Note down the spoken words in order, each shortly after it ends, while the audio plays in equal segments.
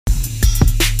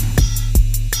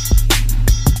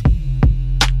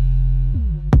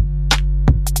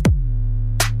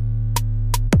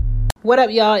What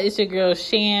up, y'all? It's your girl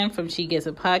Shan from She Gets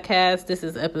a Podcast. This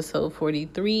is episode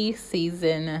 43,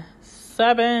 season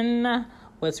 7.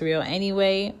 What's real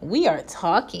anyway? We are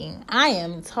talking. I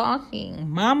am talking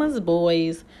mama's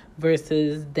boys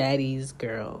versus daddy's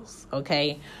girls.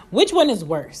 Okay? Which one is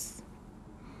worse?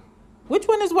 Which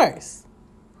one is worse?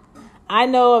 I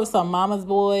know of some mama's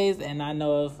boys and I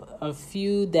know of a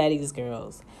few daddy's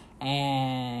girls. And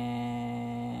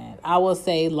I will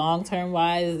say long-term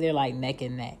wise, they're like neck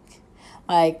and neck.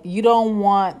 Like, you don't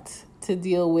want to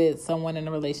deal with someone in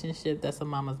a relationship that's a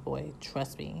mama's boy.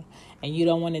 Trust me. And you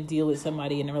don't want to deal with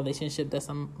somebody in a relationship that's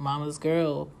a mama's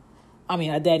girl.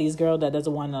 A daddy's girl that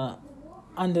doesn't want to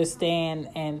understand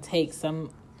and take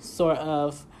some sort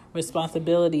of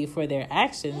responsibility for their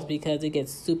actions because it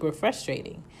gets super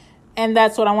frustrating. And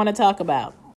that's what I want to talk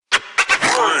about.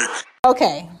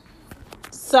 Okay.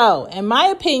 So, in my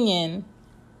opinion,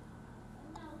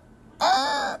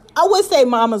 I would say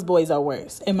mama's boys are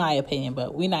worse, in my opinion,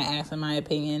 but we're not asking my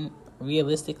opinion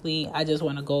realistically. I just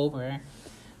want to go over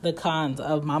the cons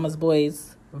of mama's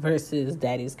boys versus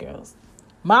daddy's girls.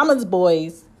 Mama's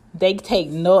boys, they take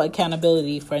no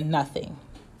accountability for nothing.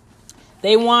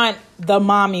 They want the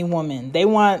mommy woman. They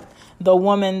want the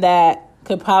woman that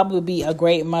could probably be a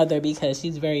great mother because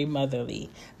she's very motherly.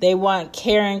 They want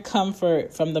care and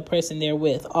comfort from the person they're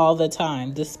with all the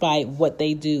time, despite what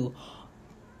they do.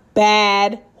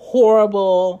 Bad,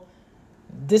 horrible,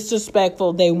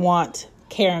 disrespectful. They want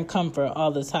care and comfort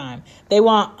all the time. They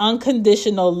want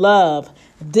unconditional love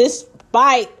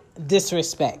despite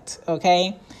disrespect,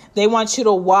 okay? They want you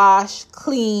to wash,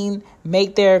 clean,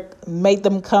 make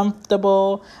them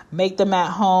comfortable, make them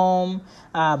at home,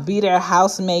 be their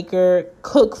housemaker,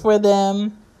 cook for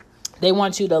them. They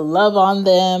want you to love on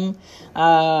them.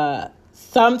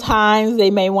 Sometimes they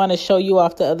may want to show you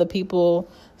off to other people.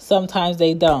 Sometimes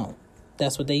they don't.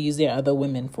 That's what they use their other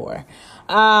women for.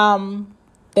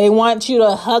 They want you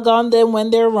to hug on them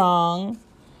when they're wrong.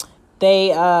 They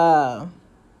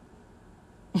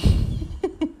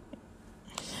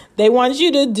they want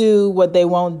you to do what they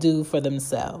won't do for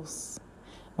themselves.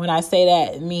 When I say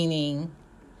that, meaning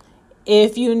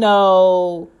if you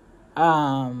know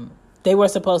they were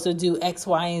supposed to do X,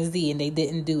 Y, and Z and they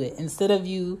didn't do it, instead of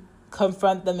you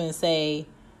confront them and say,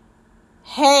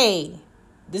 hey,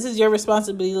 this is your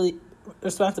responsibility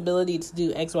to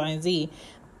do X, Y, and Z.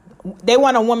 They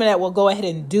want a woman that will go ahead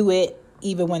and do it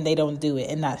even when they don't do it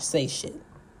and not say shit.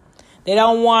 They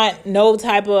don't want no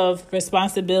type of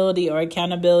responsibility or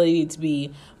accountability to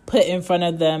be put in front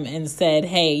of them and said,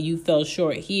 hey, you fell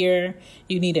short here.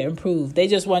 You need to improve. They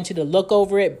just want you to look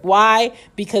over it. Why?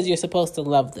 Because you're supposed to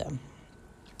love them.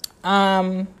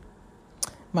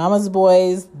 Mama's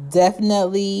boys,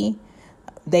 definitely,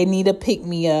 they need to pick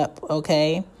me up,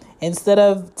 okay? Instead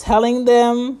of telling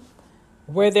them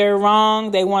where they're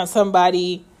wrong, they want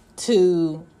somebody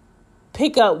to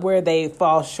pick up where they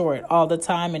fall short all the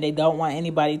time, and they don't want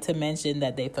anybody to mention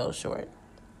that they fell short.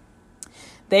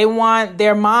 They want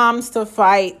their moms to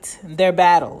fight their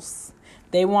battles.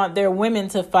 They want their women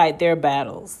to fight their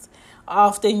battles.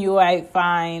 Often you might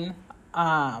find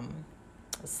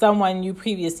someone you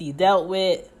previously dealt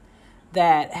with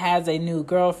that has a new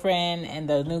girlfriend, and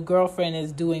the new girlfriend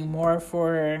is doing more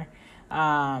for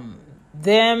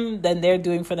them than they're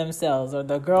doing for themselves, or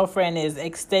the girlfriend is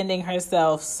extending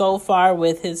herself so far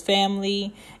with his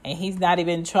family and he's not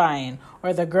even trying,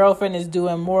 or the girlfriend is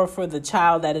doing more for the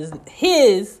child that is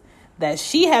his, that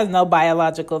she has no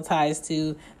biological ties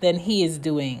to, than he is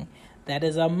doing. That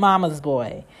is a mama's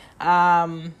boy.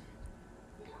 A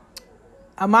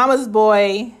mama's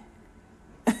boy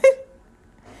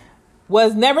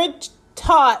was never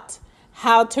taught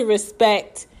how to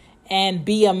respect and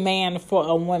be a man for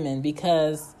a woman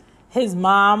because his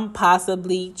mom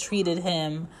possibly treated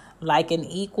him like an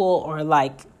equal or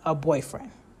like a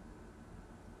boyfriend.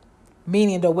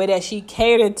 Meaning the way that she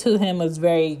catered to him was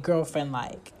very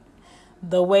girlfriend-like.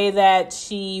 The way that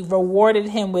she rewarded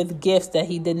him with gifts that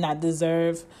he did not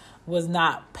deserve was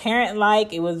not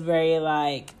parent-like. It was very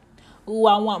like, ooh,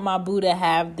 I want my boo to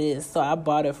have this, so I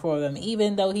bought it for him.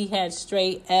 Even though he had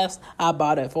straight F's, I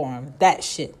bought it for him. That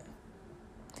shit.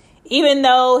 Even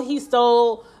though he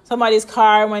stole somebody's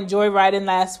car and went joyriding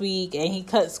last week and he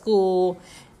cut school,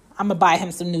 I'm going to buy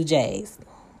him some new J's.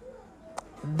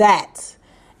 That.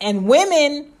 And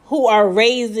women who are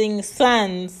raising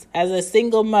sons as a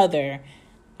single mother,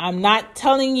 I'm not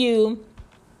telling you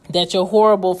that you're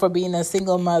horrible for being a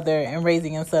single mother and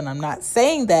raising a son. I'm not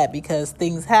saying that because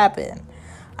things happen.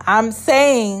 I'm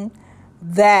saying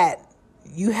that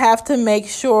you have to make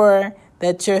sure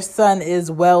that your son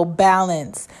is well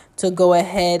balanced to go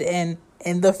ahead and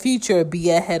in the future be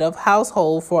a head of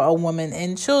household for a woman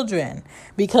and children.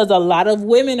 Because a lot of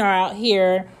women are out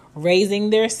here raising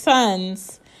their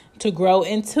sons to grow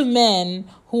into men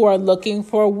who are looking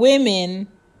for women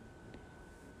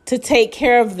to take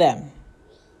care of them.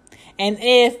 And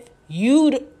if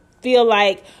you feel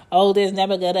like, oh, there's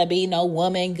never going to be no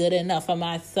woman good enough for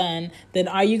my son, then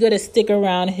are you going to stick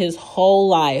around his whole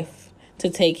life to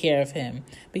take care of him?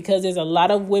 Because there's a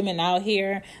lot of women out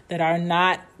here that are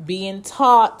not being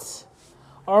taught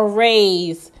or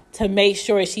raised to make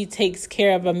sure she takes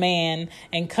care of a man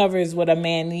and covers what a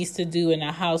man needs to do in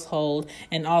a household,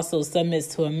 and also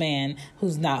submits to a man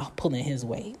who's not pulling his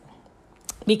weight.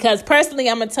 Because personally,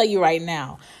 I'm going to tell you right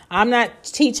now, I'm not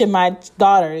teaching my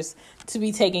daughters to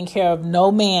be taking care of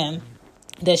no man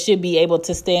that should be able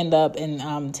to stand up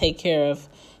and take care of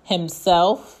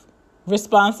himself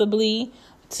responsibly,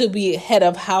 to be head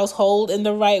of household in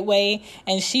the right way.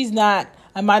 And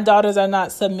my daughters are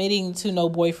not submitting to no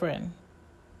boyfriend.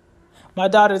 My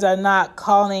daughters are not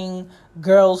calling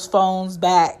girls' phones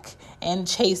back and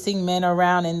chasing men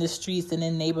around in the streets and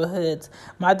in neighborhoods.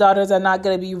 My daughters are not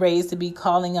going to be raised to be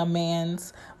calling a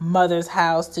man's mother's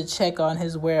house to check on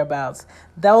his whereabouts.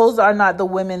 Those are not the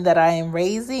women that I am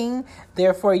raising.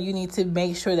 Therefore, you need to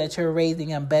make sure that you're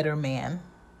raising a better man.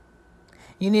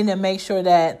 You need to make sure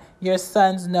that your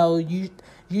sons know you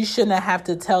shouldn't have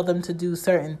to tell them to do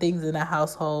certain things in a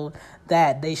household,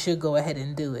 that they should go ahead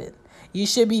and do it. You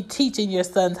should be teaching your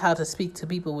sons how to speak to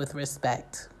people with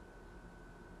respect.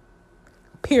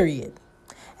 Period.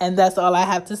 And that's all I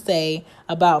have to say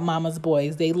about mama's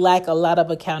boys. They lack a lot of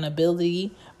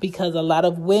accountability because a lot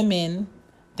of women,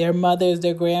 their mothers,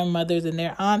 their grandmothers, and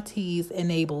their aunties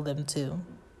enable them to.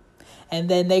 And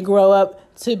then they grow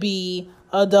up to be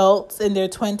adults in their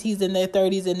 20s and their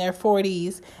 30s and their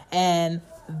 40s, and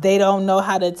they don't know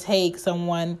how to take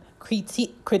someone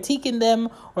critiquing them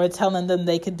or telling them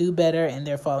they could do better, and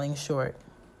they're falling short.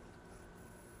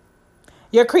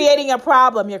 You're creating a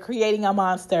problem. You're creating a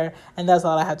monster. And that's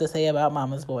all I have to say about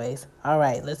mama's boys. All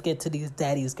right, let's get to these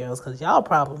daddy's girls, because y'all a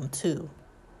problem too.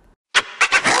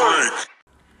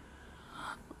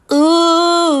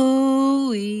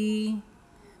 Ooh,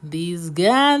 these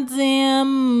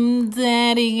goddamn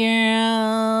daddy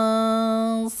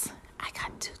girls. I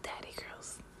got 2 daddy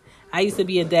girls. I used to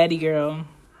be a daddy girl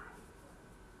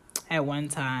at one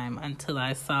time until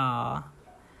I saw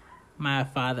my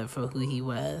father for who he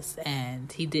was,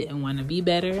 and he didn't want to be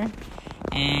better.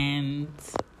 And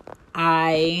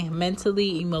I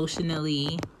mentally,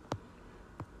 emotionally,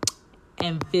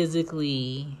 and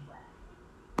physically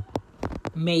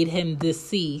made him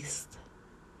deceased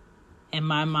in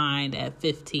my mind at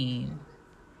 15.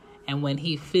 And when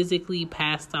he physically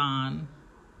passed on,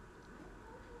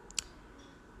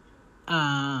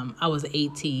 I was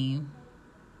 18.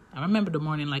 I remember the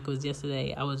morning like it was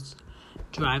yesterday. I was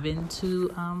driving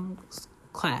to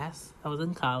class. I was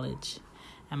in college,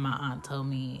 and my aunt told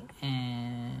me,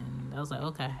 and I was like,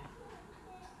 okay.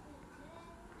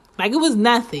 Like, it was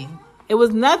nothing. It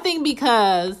was nothing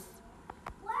because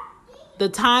the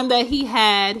time that he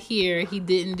had here, he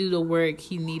didn't do the work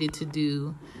he needed to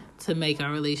do to make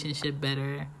our relationship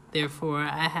better. Therefore,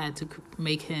 I had to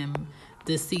make him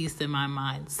deceased in my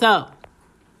mind. So,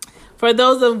 for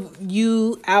those of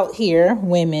you out here,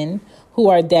 women, who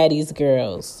are daddy's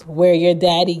girls, where your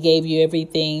daddy gave you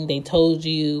everything, they told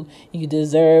you you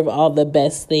deserve all the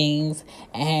best things,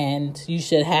 and you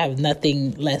should have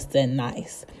nothing less than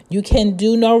nice. You can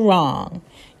do no wrong.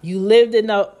 You lived in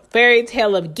a fairy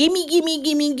tale of gimme, gimme,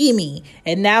 gimme, gimme.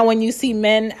 And now when you see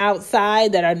men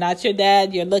outside that are not your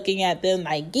dad, you're looking at them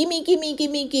like, gimme, gimme,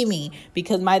 gimme, gimme.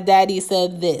 Because my daddy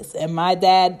said this, and my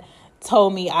dad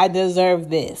told me I deserve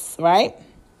this, right?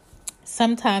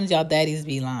 Sometimes y'all daddies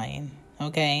be lying,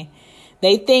 okay?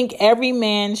 They think every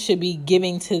man should be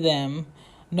giving to them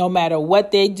no matter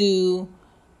what they do,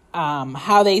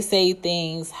 how they say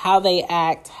things, how they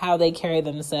act, how they carry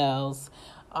themselves.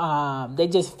 They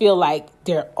just feel like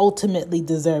they're ultimately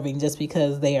deserving just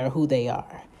because they are who they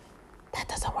are. That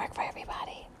doesn't work for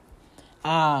everybody.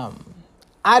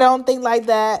 I don't think like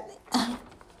that.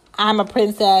 I'm a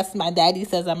princess. My daddy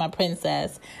says I'm a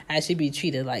princess. I should be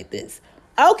treated like this.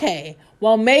 Okay,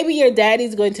 well, maybe your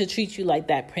daddy's going to treat you like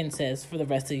that princess for the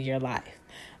rest of your life.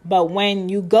 But when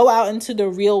you go out into the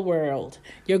real world,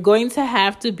 you're going to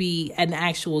have to be an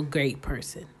actual great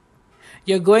person.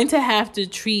 You're going to have to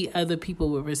treat other people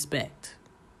with respect.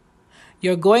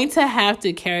 You're going to have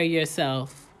to carry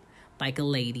yourself like a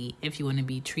lady if you want to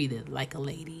be treated like a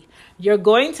lady. You're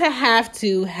going to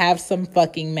have some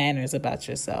fucking manners about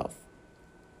yourself.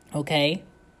 Okay?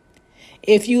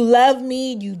 If you love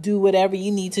me, you do whatever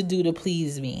you need to do to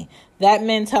please me. That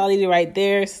mentality right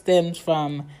there stems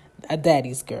from a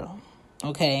daddy's girl.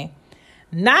 Okay?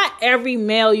 Not every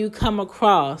male you come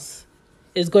across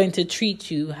is going to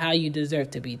treat you how you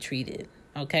deserve to be treated.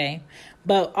 Okay?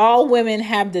 But all women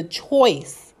have the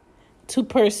choice to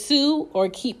pursue or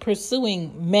keep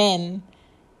pursuing men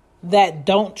that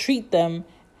don't treat them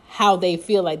how they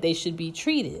feel like they should be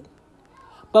treated.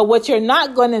 But what you're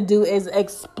not going to do is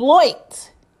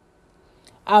exploit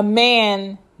a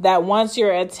man that wants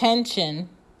your attention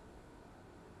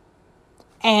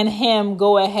and him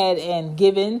go ahead and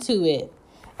give into it.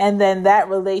 And then that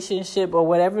relationship or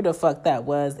whatever the fuck that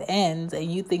was ends and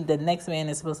you think the next man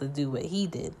is supposed to do what he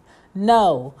did.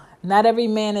 No, not every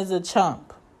man is a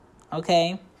chump.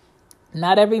 Okay?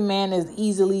 Not every man is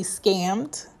easily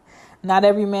scammed. Not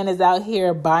every man is out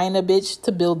here buying a bitch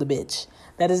to build a bitch.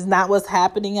 That is not what's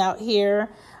happening out here.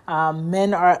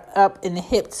 Men are up and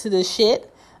hip to the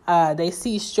shit. They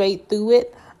see straight through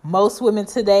it. Most women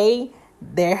today,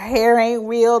 their hair ain't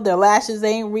real. Their lashes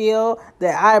ain't real.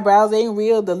 Their eyebrows ain't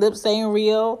real. The lips ain't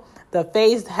real. The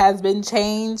face has been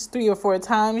changed 3 or 4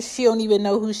 times. She don't even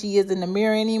know who she is in the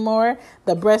mirror anymore.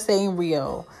 The breast ain't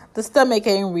real. The stomach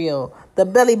ain't real. The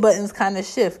belly button's kind of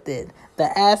shifted.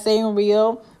 The ass ain't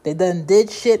real. They done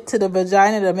did shit to the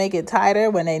vagina to make it tighter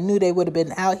when they knew they would have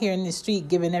been out here in the street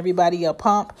giving everybody a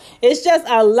pump. It's just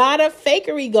a lot of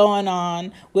fakery going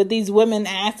on with these women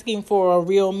asking for a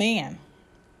real man.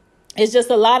 It's just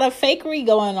a lot of fakery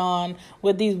going on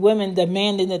with these women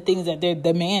demanding the things that they're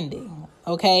demanding.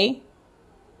 Okay?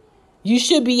 You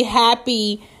should be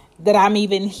happy that I'm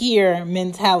even here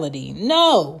mentality.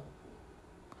 No.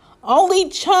 Only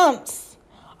chumps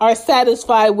are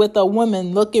satisfied with a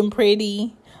woman looking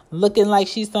pretty, looking like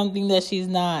she's something that she's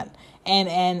not,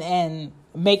 and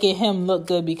making him look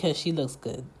good because she looks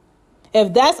good.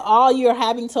 If that's all you're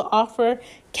having to offer,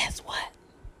 guess what?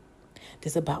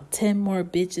 There's about 10 more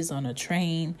bitches on a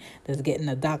train that's getting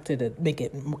a doctor to make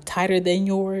it tighter than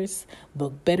yours,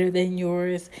 look better than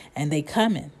yours, and they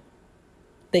coming.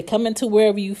 They coming to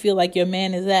wherever you feel like your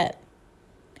man is at.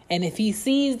 And if he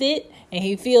sees it and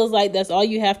he feels like that's all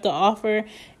you have to offer,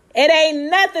 it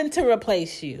ain't nothing to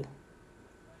replace you.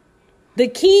 The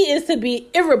key is to be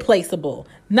irreplaceable,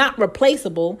 not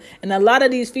replaceable. And a lot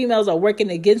of these females are working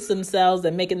against themselves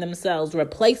and making themselves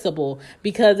replaceable.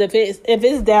 Because if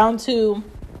it's down to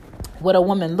what a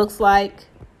woman looks like,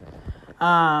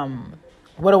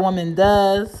 what a woman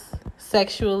does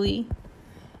sexually,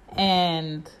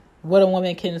 and what a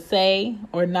woman can say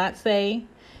or not say,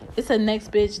 it's a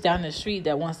next bitch down the street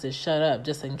that wants to shut up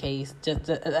just in case, just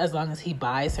as long as he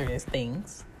buys her his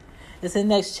things. It's the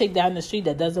next chick down the street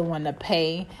that doesn't want to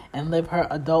pay and live her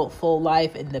adult full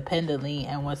life independently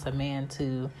and wants a man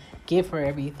to give her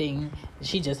everything.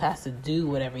 She just has to do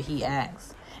whatever he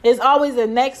asks. It's always the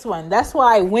next one. That's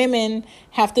why women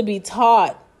have to be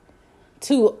taught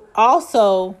to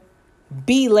also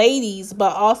be ladies,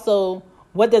 but also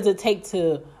what does it take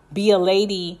to be a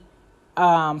lady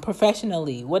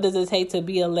professionally? What does it take to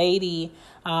be a lady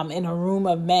in a room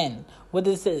of men? What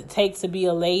does it take to be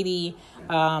a lady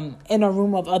in a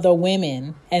room of other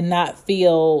women and not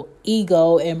feel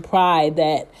ego and pride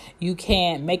that you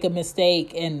can't make a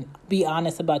mistake and be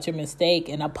honest about your mistake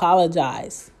and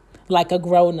apologize like a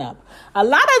grown-up? A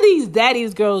lot of these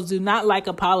daddy's girls do not like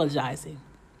apologizing.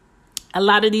 A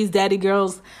lot of these daddy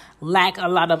girls lack a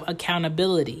lot of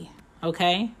accountability,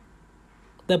 okay?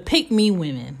 The pick me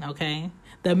women, okay?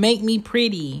 The make me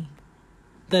pretty.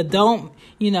 The don't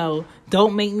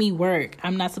make me work.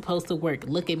 I'm not supposed to work.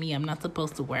 Look at me. I'm not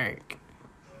supposed to work.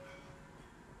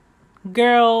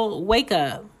 Girl, wake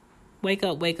up. Wake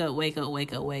up, wake up, wake up,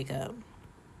 wake up, wake up.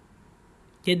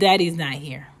 Your daddy's not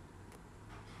here.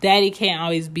 Daddy can't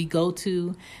always be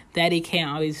go-to. Daddy can't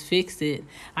always fix it.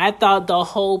 I thought the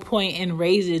whole point in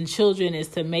raising children is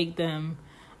to make them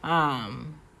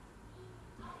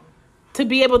to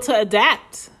be able to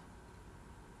adapt.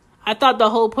 I thought the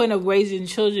whole point of raising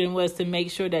children was to make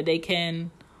sure that they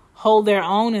can hold their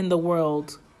own in the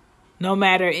world, no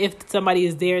matter if somebody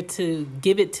is there to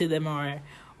give it to them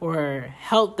or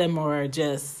help them or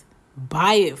just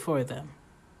buy it for them.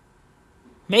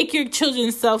 Make your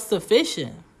children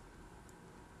self-sufficient.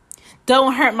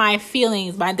 Don't hurt my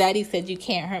feelings. My daddy said you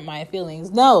can't hurt my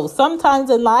feelings. No, sometimes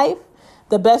in life,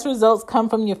 the best results come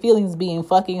from your feelings being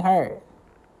fucking hurt.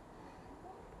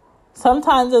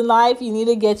 Sometimes in life, you need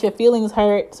to get your feelings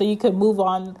hurt so you can move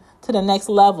on to the next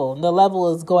level. The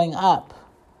level is going up.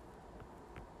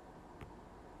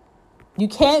 You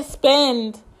can't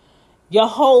spend your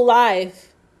whole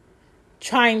life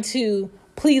trying to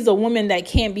please a woman that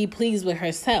can't be pleased with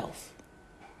herself.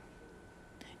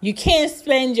 You can't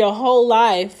spend your whole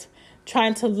life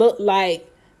trying to look like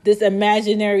this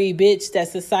imaginary bitch that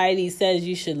society says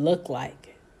you should look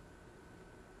like.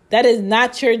 That is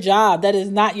not your job. That is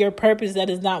not your purpose. That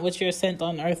is not what you're sent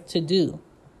on earth to do.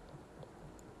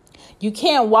 You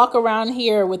can't walk around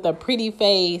here with a pretty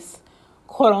face,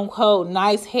 quote unquote,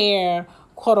 nice hair,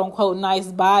 quote unquote, nice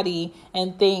body,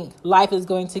 and think life is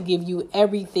going to give you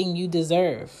everything you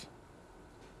deserve.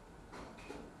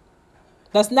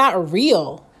 That's not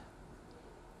real.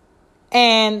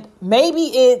 And maybe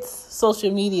it's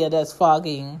social media that's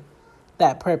fogging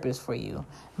that purpose for you.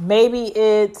 Maybe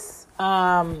it's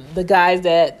the guys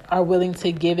that are willing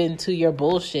to give into your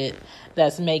bullshit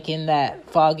that's making that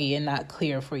foggy and not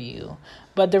clear for you.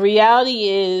 But the reality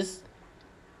is,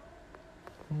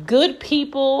 good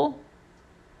people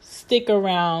stick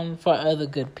around for other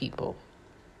good people.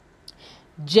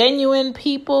 Genuine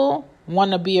people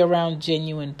want to be around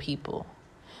genuine people.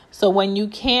 So when you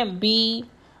can't be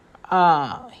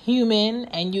human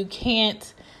and you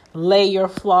can't lay your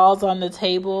flaws on the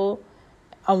table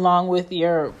along with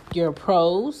your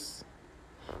pros,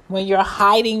 when you're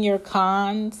hiding your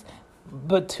cons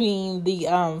between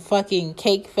the fucking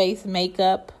cake face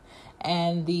makeup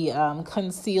and the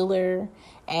concealer,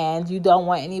 and you don't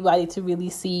want anybody to really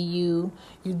see you.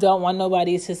 You don't want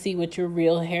nobody to see what your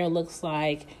real hair looks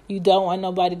like. You don't want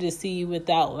nobody to see you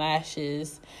without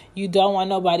lashes. You don't want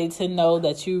nobody to know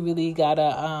that you really got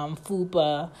a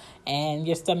fupa and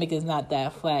your stomach is not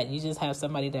that flat. You just have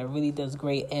somebody that really does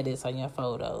great edits on your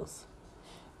photos.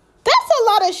 That's a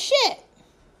lot of shit.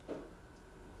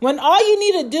 When all you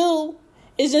need to do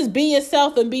is just be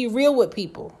yourself and be real with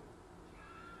people.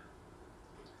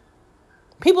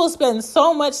 People spend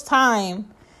so much time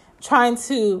trying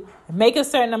to make a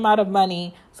certain amount of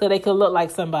money so they could look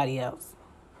like somebody else.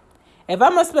 If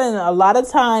I'm going to spend a lot of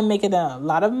time making a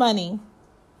lot of money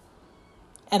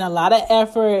and a lot of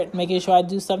effort making sure I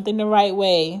do something the right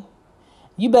way,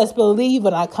 you best believe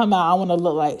when I come out, I want to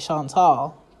look like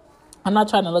Chantal. I'm not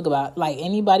trying to look like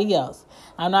anybody else.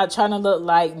 I'm not trying to look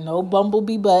like no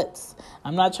bumblebee butts.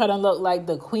 I'm not trying to look like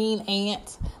the queen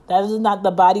ant. That is not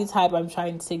the body type I'm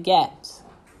trying to get.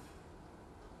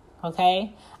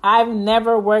 Okay? I've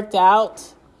never worked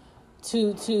out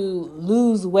to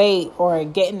lose weight or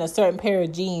get in a certain pair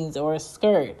of jeans or a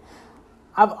skirt.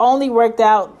 I've only worked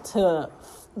out to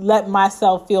let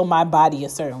myself feel my body a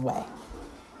certain way.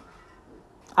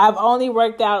 I've only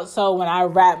worked out so when I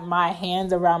wrap my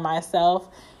hands around myself,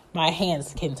 my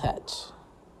hands can touch.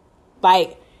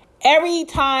 Like, every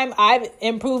time I've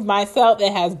improved myself,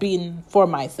 it has been for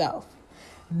myself.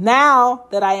 Now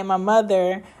that I am a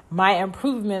mother, my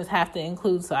improvements have to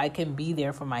include so I can be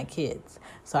there for my kids,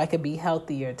 so I could be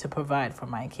healthier to provide for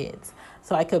my kids,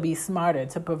 so I could be smarter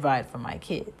to provide for my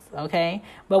kids, okay?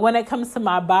 But when it comes to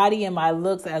my body and my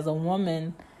looks as a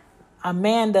woman, a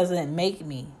man doesn't make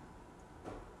me.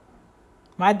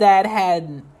 My dad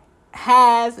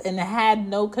has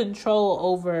no control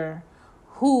over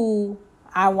who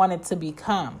I wanted to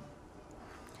become.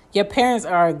 Your parents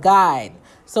are a guide.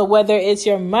 So whether it's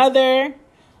your mother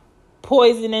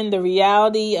poisoning the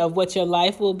reality of what your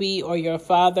life will be, or your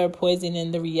father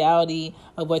poisoning the reality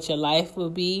of what your life will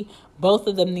be, both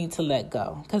of them need to let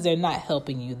go because they're not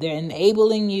helping you. They're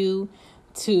enabling you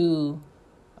to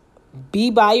be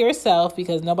by yourself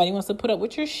because nobody wants to put up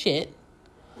with your shit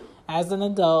as an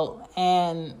adult,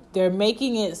 and they're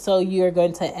making it so you're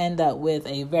going to end up with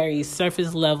a very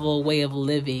surface level way of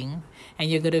living, and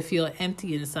you're going to feel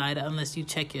empty inside unless you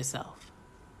check yourself.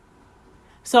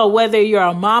 So whether you're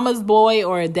a mama's boy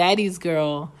or a daddy's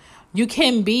girl, you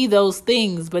can be those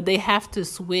things, but they have to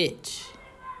switch.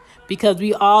 Because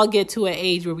we all get to an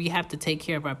age where we have to take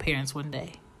care of our parents one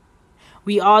day.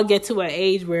 We all get to an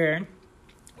age where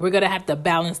we're going to have to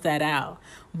balance that out.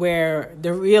 Where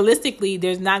realistically,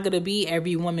 there's not going to be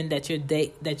every woman that you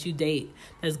date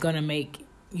that's going to make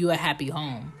you a happy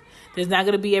home. There's not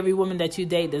going to be every woman that you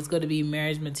date that's going to be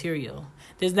marriage material.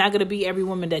 There's not going to be every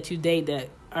woman that you date that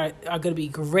are going to be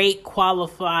great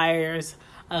qualifiers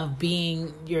of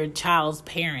being your child's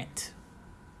parent.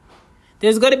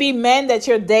 There's going to be men that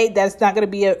you date that's not going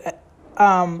to be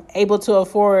able to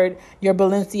afford your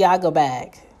Balenciaga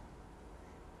bag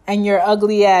and your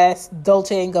ugly ass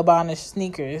Dolce & Gabbana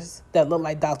sneakers that look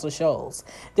like Dr. Scholl's.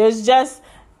 There's just,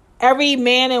 every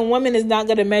man and woman is not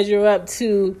going to measure up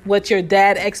to what your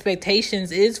dad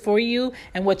expectations is for you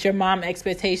and what your mom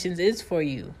expectations is for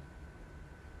you.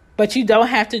 But you don't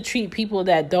have to treat people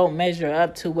that don't measure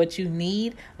up to what you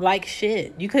need like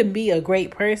shit. You can be a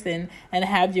great person and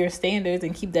have your standards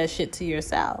and keep that shit to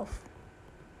yourself.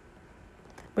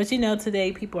 But,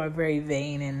 today people are very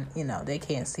vain and, they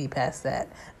can't see past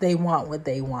that. They want what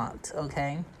they want,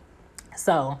 okay?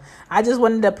 So I just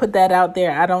wanted to put that out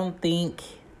there. I don't think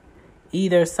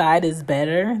either side is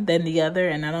better than the other,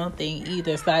 and I don't think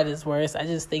either side is worse. I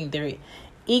just think they're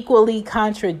equally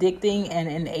contradicting and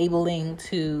enabling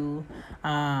to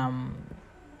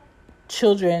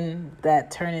children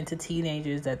that turn into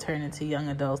teenagers, that turn into young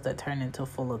adults, that turn into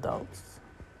full adults.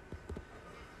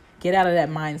 Get out of that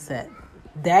mindset.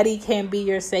 Daddy can't be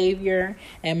your savior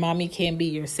and mommy can't be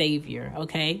your savior,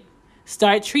 okay?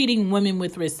 Start treating women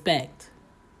with respect.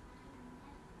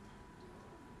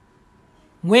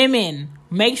 Women,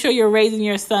 make sure you're raising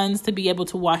your sons to be able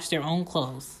to wash their own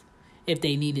clothes if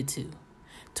they needed to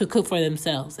cook for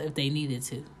themselves if they needed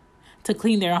to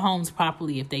clean their homes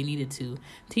properly if they needed to.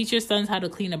 Teach your sons how to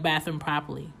clean a bathroom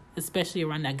properly, especially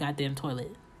around that goddamn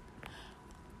toilet.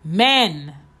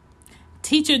 Men,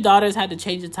 teach your daughters how to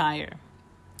change a tire.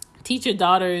 Teach your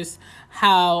daughters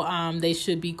how they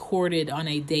should be courted on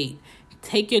a date.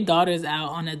 Take your daughters out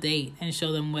on a date and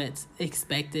show them what's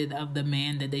expected of the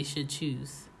man that they should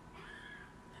choose.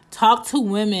 Talk to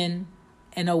women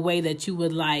in a way that you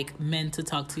would like men to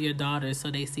talk to your daughters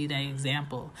so they see that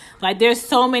example. Like, there's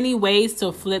so many ways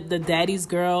to flip the daddy's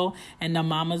girl and the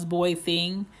mama's boy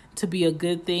thing to be a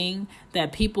good thing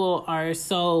that people are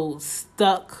so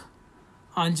stuck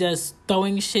on just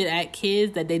throwing shit at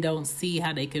kids that they don't see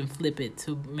how they can flip it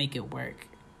to make it work.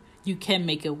 You can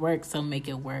make it work, so make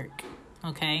it work.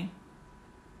 Okay?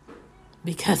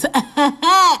 Because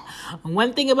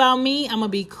one thing about me, I'm going to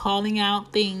be calling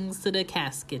out things to the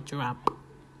casket drop.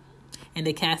 And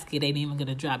the casket ain't even going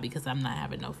to drop because I'm not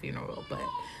having no funeral. But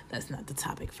that's not the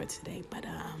topic for today. But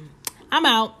I'm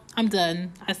out. I'm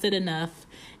done. I said enough.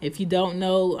 If you don't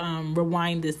know,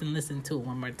 rewind this and listen to it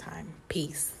one more time.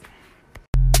 Peace.